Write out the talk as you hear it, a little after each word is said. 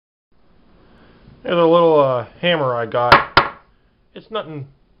Here's a little hammer I got. It's nothing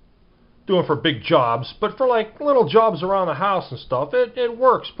doing for big jobs, but for like little jobs around the house and stuff, it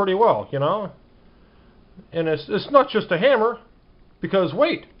works pretty well, you know. And it's not just a hammer, because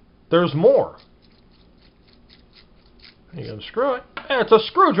wait, there's more. You unscrew it, and it's a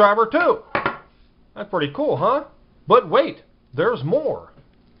screwdriver too. That's pretty cool, huh? But wait, there's more.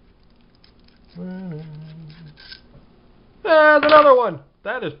 There's another one.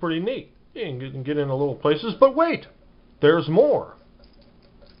 That is pretty neat. You can get into little places, but wait, there's more.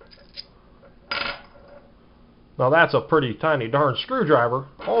 Now that's a pretty tiny darn screwdriver.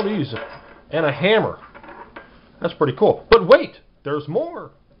 All these, and a hammer. That's pretty cool. But wait, there's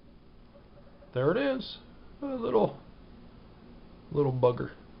more. There it is. A little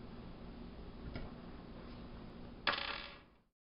bugger.